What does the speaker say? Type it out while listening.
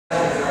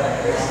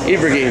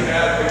Bergen.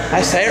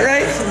 I say it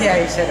right?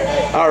 Yeah, you said it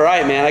right. All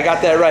right, man. I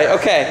got that right.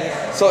 Okay.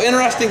 So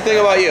interesting thing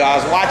about you. I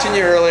was watching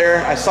you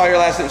earlier. I saw your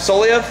last name.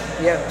 Soliev?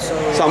 Yep.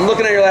 So I'm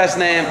looking at your last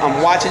name.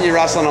 I'm watching you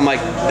wrestle, and I'm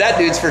like, that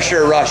dude's for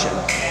sure Russian.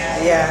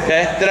 Yeah.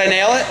 Okay. Did I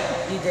nail it?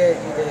 You did.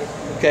 You did.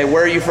 Okay.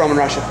 Where are you from in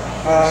Russia?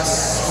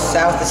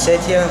 South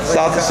Ossetia.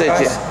 South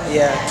Ossetia.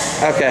 Yeah.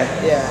 Okay.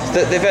 Yeah.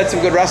 They've had some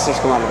good wrestlers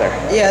come out of there.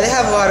 Yeah, they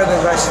have a lot of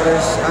good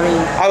wrestlers. I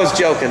mean, I was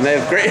joking. They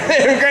have great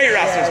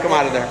wrestlers come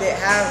out of there. They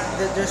have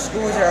their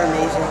schools are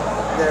amazing.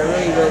 They're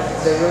really good.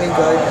 They're really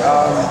good.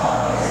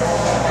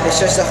 It's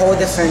just a whole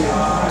different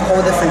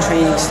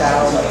training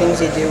style. The things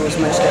they do is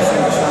much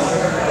different from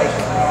like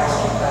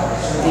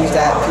things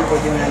that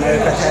people do in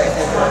America.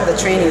 The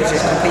training is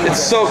just completely. It's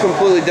so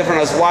completely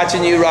different. I was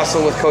watching you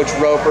wrestle with Coach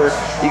Roper.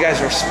 You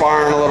guys were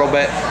sparring a little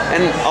bit,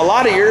 and a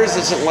lot of yours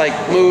isn't like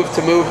move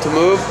to move to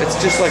move. It's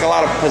just like a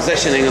lot of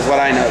positioning is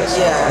what I noticed.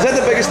 Yeah. Is that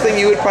the biggest thing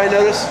you would probably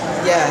notice?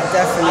 Yeah,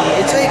 definitely.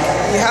 It's like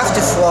you have to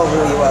flow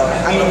really well.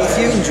 I mean, if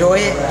you enjoy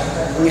it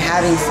and you're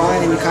having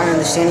fun and you're kind of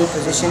understanding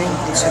positioning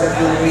instead of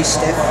being really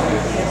stiff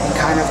and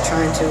kind of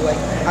trying to like.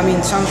 I mean,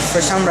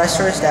 for some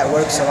wrestlers that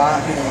works a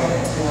lot. And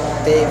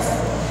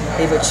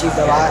they've achieved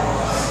a lot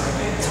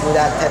through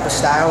that type of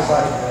style,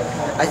 but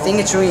I think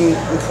it's really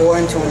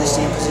important to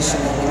understand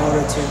positioning in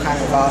order to kind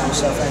of evolve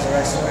yourself as a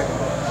wrestler.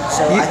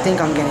 So I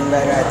think I'm getting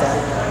better at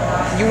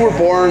that. You were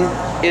born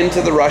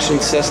into the Russian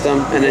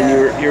system, and then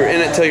you're in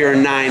it till you were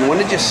 9. When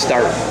did you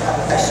start?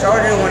 I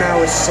started when I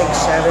was 6,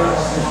 7.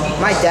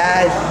 My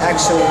dad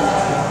actually,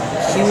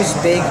 he was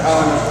big.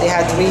 They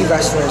had 3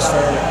 wrestlers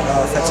for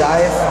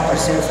Fadzaev,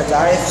 Arsen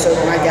Fadzaev, so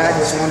my dad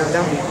was one of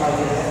them.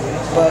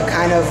 But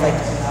kind of like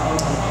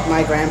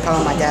my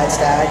grandpa, my dad's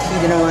dad,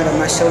 he didn't want to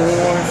wrestle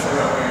anymore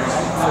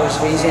for his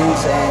reasons,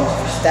 and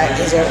that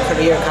his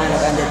career kind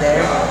of ended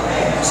there.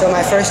 So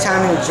my first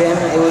time in the gym,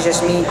 it was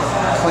just me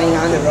playing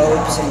on the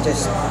ropes and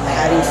just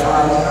having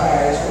fun,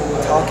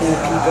 talking to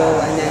people,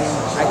 and then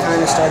I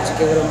kind of started to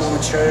get a little more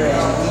mature and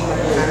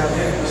kind of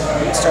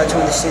start to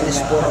understand the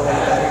sport a little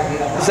better.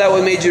 Is that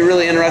what made you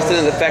really interested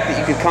in the fact that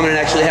you could come in and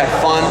actually have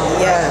fun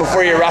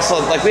before you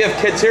wrestle? Like we have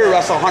kids here who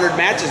wrestle 100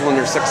 matches when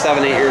they're 6,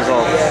 7, 8 years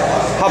old.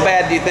 Yeah. How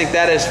bad do you think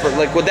that is for?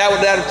 Like, would that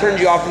have turned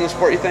you off from the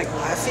sport? You think?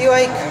 I feel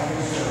like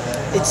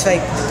it's like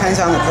depends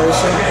on the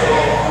person.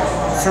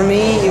 For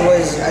me,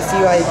 I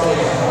feel like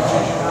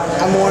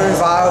I'm more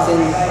involved in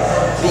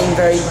being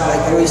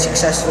really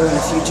successful in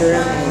the future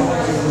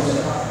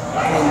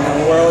in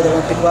the world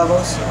Olympic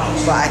levels,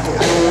 but I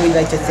don't really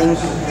like to think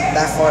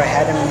that far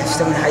ahead. I mean, I'm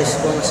still in high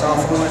school, I'm a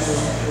sophomore,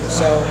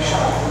 so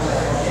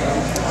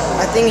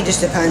I think it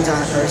just depends on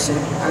the person.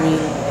 I mean,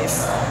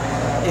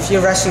 if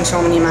you're wrestling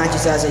so many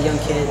matches as a young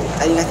kid,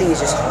 I think it's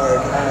just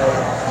hard.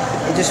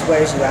 It just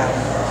wears you out.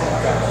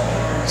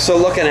 So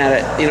looking at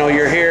it,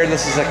 you're here,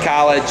 this is a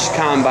college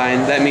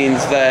combine. That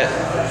means that,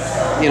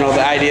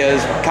 the idea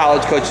is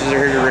college coaches are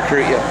here to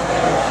recruit you.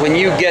 When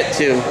you get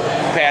to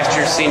past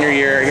your senior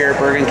year here at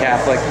Bergen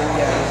Catholic,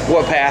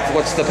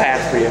 what's the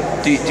path for you?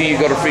 Do you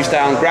go to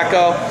freestyle and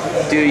Greco?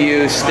 Do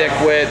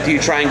you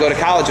try and go to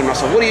college and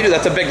wrestle? What do you do?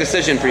 That's a big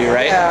decision for you,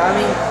 right? Yeah, I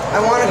mean,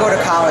 I want to go to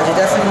college. I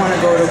definitely want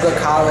to go to a good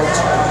college,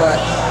 but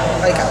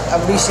like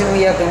I've been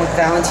with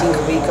Valentin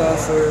Kalika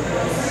for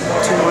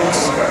 2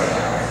 months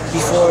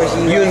before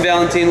he... You and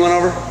Valentin went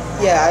over?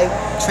 Yeah, I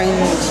trained.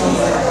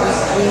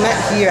 We met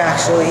here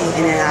actually,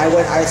 and then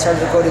I started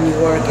to go to New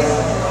York, and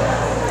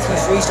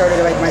he started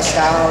to like my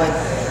style, and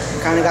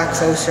kind of got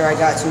closer. I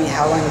got to meet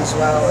Helen as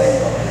well,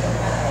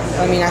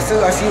 and I mean, I feel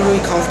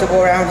really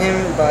comfortable around him.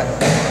 But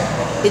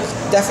it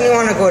definitely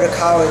want to go to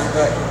college,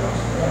 but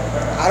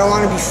I don't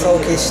want to be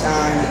focused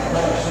on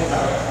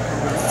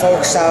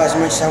folk style as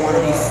much as I want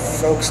to be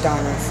focused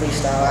on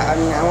freestyle. I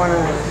mean, I want to.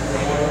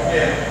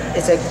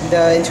 It's like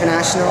the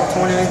international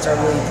tournaments are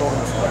really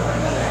important for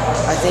me.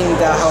 I think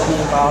that'll help me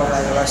evolve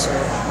as a wrestler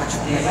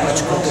much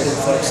quicker than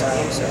folk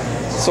style.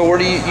 So where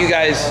do you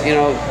guys,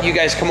 you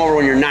guys come over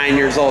when you're 9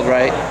 years old,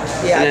 right?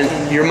 Yeah. And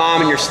then your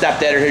mom and your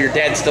stepdad are here. Your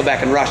dad's still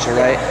back in Russia,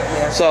 right?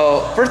 Yeah.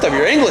 So first off,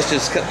 your English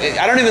is,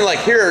 I don't even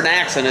hear an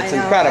accent. It's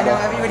incredible.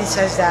 I know everybody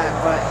says that,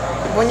 but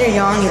when you're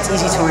young, it's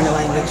easy to learn the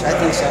language. I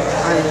think so.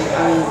 I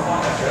mean,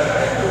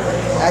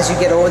 as you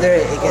get older,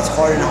 it gets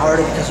harder and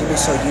harder because you've been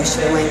so used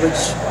to the language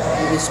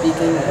you've been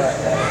speaking. But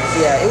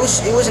yeah, it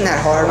wasn't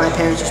that hard. My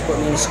parents just put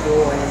me in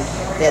school, and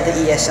they had the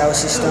ESL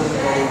system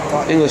where they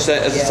taught English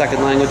as a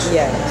second language?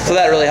 Yeah. So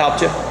that really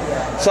helped you?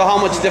 Yeah. So how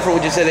much different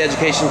would you say the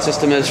education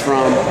system is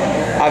from,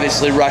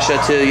 obviously, Russia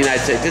to the United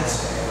States?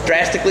 It's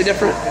drastically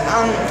different?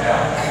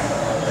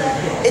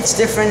 It's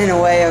different in a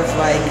way of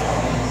like,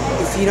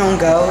 if you don't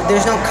go,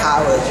 there's no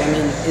college. I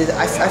mean,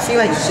 I feel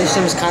like the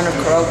system is kind of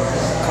corrupt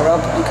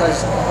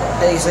because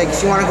it's like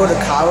if you want to go to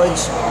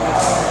college,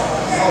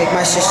 like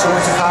my sister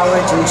went to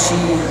college and she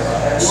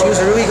was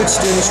a really good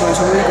student. She went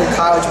to a really good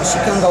college, but she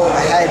couldn't go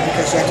ahead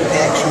because she had to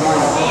pay extra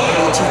money.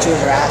 And the teachers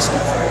are asking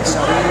for it. So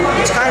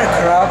it's kind of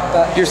corrupt,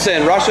 but You're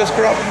saying Russia's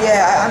corrupt?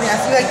 yeah, I mean, I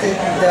feel like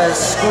the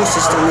school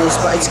system is,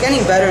 but it's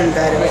getting better and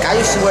better. Like I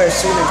used to wear a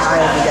suit and tie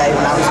every day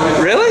when I was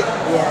little. Really?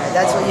 Yeah,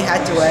 that's what you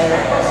had to wear.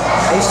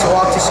 I used to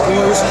walk to school.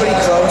 It was pretty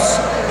close.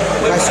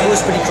 My school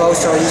was pretty close,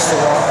 so I used to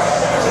walk.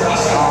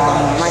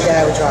 My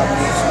dad would drive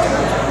me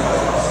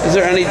sometimes. Is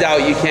there any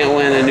doubt you can't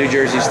win a New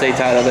Jersey State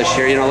title this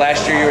year? You know,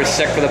 last year you were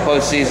sick for the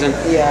postseason.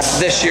 Yeah.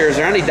 This year, is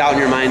there any doubt in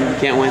your mind you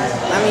can't win?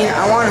 I mean,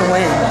 I want to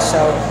win,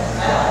 so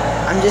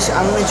I'm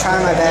really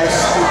trying my best.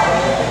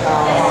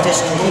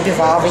 Just to keep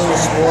evolving the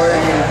sport,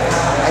 and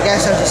I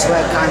guess I'll just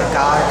let kind of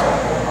God,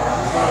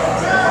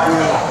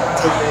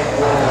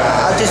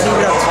 I'll just leave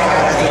it up to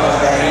God at the end of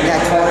the day. In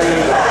that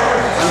tournament,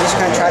 I'm just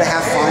gonna try to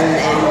have fun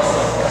and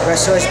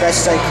wrestle as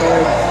best as I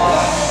could.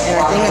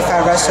 And I think if I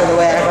wrestle the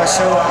way I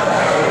wrestle,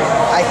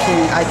 I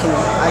can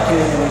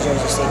win the New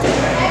Jersey State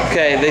tournament.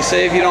 Okay, they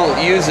say if you don't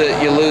use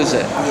it, you lose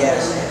it.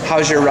 Yes.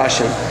 How's your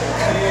Russian?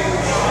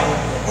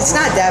 It's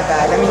not that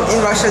bad. I mean,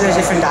 in Russia there's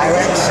different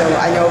dialects, so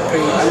I know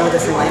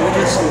different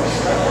languages.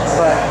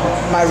 But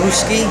my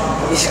Ruski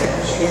is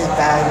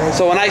bad. Right?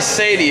 So when I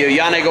say to you,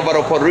 "Я не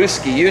говорю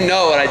по-русски," you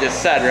know what I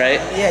just said, right?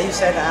 Yeah, you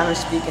said I don't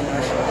speak in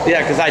Russian.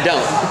 Yeah, because I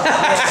don't.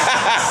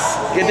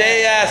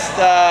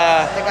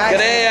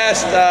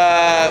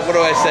 What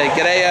do I say?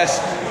 G'day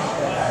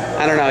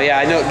I don't know. Yeah,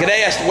 I know.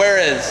 G'day where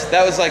is?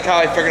 That was like how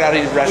I figured out how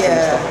to use Russian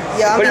and stuff.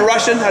 Yeah. But in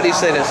Russian, how do you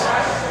say this?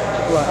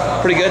 What?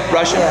 Pretty good?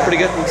 Russian? Yeah, Pretty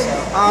good?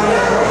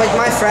 Like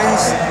my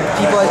friends,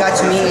 people I got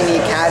to meet in the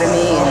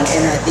academy and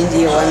in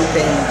the Olymp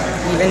and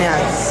even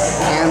at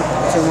camp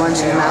to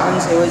lunch in the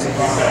mountains,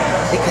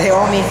 they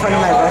all made fun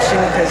of my Russian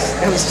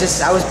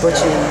because I was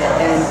butchering it.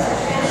 And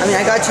I mean,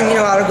 I got to meet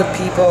a lot of good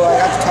people. I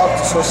got to talk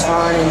to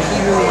Sosan, and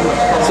he really...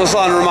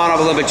 Sosan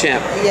Romanov, Olympic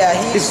champ. Yeah,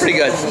 he's pretty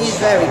good. He's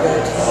very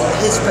good.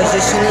 His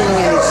positioning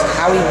and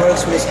how he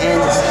works with his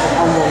hands is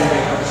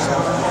unbelievable. So,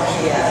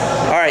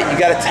 yeah. All right, you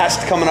got a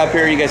test coming up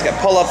here. You guys got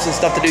pull-ups and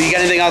stuff to do. You got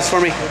anything else for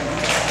me?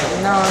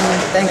 No, I mean,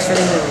 thanks for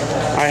the interview.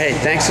 All right, hey,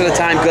 thanks for the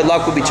time. Good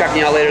luck. We'll be checking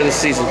you out later this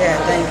season. Yeah,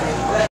 thank you.